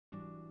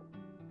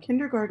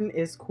Kindergarten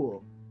is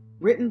Cool,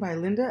 written by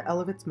Linda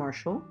Elovitz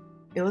Marshall,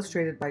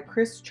 illustrated by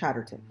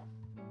Chatterton.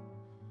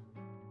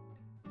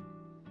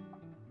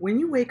 When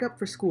you wake up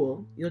for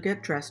school, you'll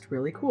get dressed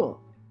really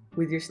cool,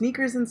 with your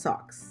sneakers and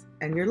socks,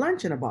 and your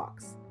lunch in a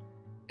box.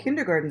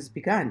 Kindergarten's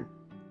begun.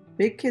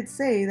 Big kids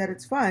say that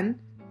it's fun,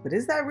 but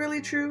is that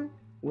really true?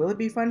 Will it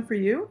be fun for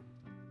you?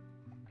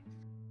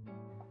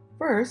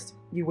 First,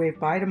 you wave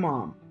bye to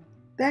Mom.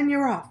 Then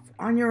you're off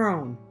on your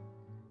own.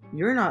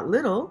 You're not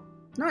little,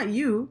 not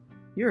you.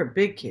 You're a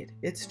big kid,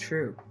 it's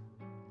true.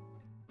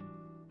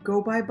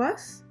 Go by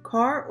bus,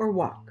 car, or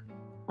walk.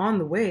 On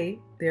the way,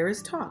 there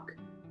is talk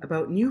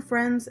about new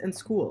friends and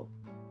school,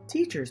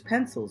 teachers,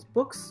 pencils,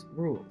 books,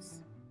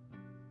 rules.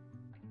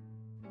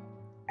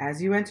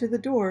 As you enter the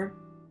door,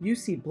 you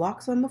see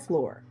blocks on the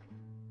floor.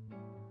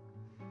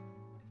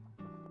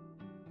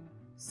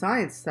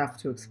 Science stuff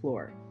to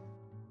explore.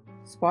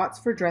 Spots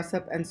for dress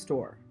up and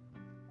store.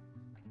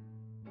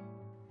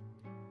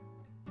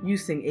 You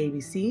sing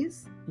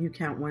ABCs, you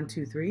count 1,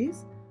 2,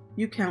 3s,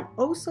 you count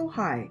oh so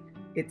high,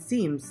 it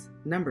seems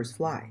numbers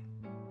fly.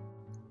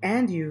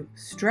 And you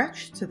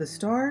stretch to the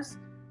stars,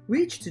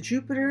 reach to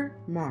Jupiter,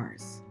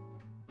 Mars.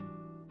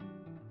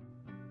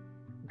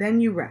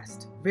 Then you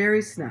rest,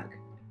 very snug,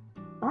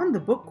 on the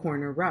book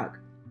corner rug,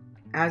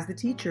 as the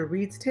teacher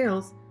reads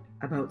tales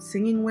about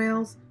singing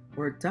whales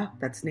or a duck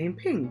that's named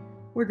Ping,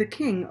 or the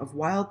king of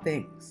wild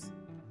things.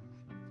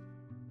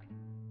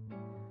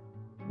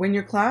 When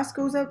your class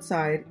goes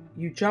outside,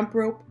 you jump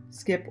rope,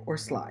 skip, or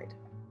slide.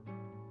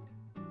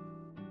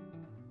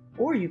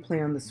 Or you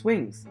play on the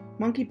swings,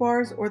 monkey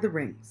bars, or the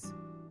rings.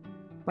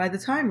 By the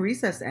time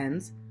recess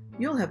ends,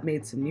 you'll have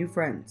made some new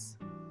friends.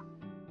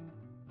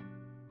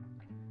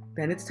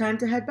 Then it's time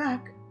to head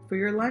back for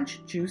your lunch,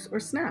 juice, or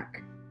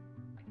snack.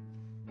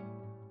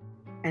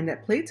 And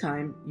at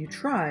playtime, you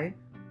try,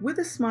 with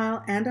a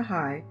smile and a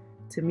hi,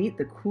 to meet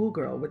the cool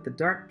girl with the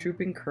dark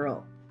drooping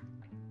curl.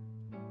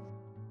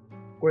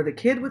 Or the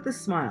kid with the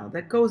smile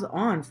that goes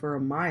on for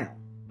a mile.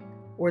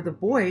 Or the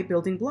boy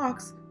building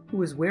blocks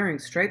who is wearing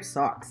striped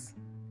socks.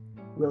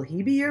 Will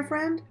he be your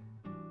friend?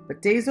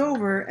 But day's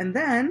over and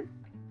then...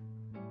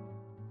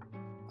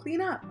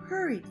 Clean up,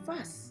 hurry,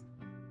 fuss.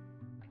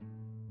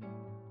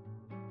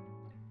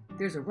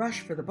 There's a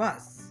rush for the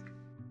bus.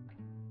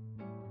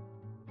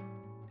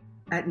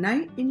 At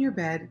night in your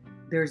bed,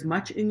 there's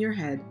much in your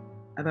head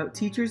about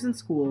teachers and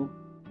school,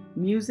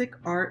 music,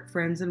 art,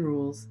 friends, and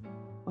rules,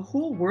 a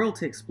whole world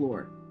to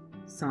explore,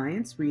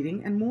 science,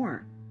 reading, and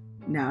more.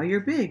 Now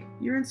you're big,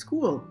 you're in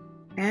school,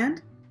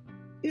 and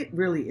it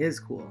really is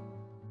cool.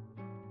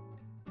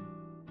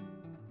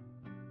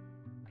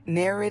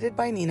 Narrated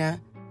by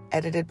Nina,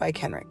 edited by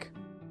Kenrick.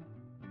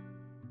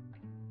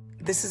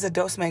 This is a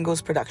Dos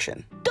Mangoes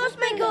production. ¡Dos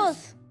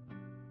Mangos!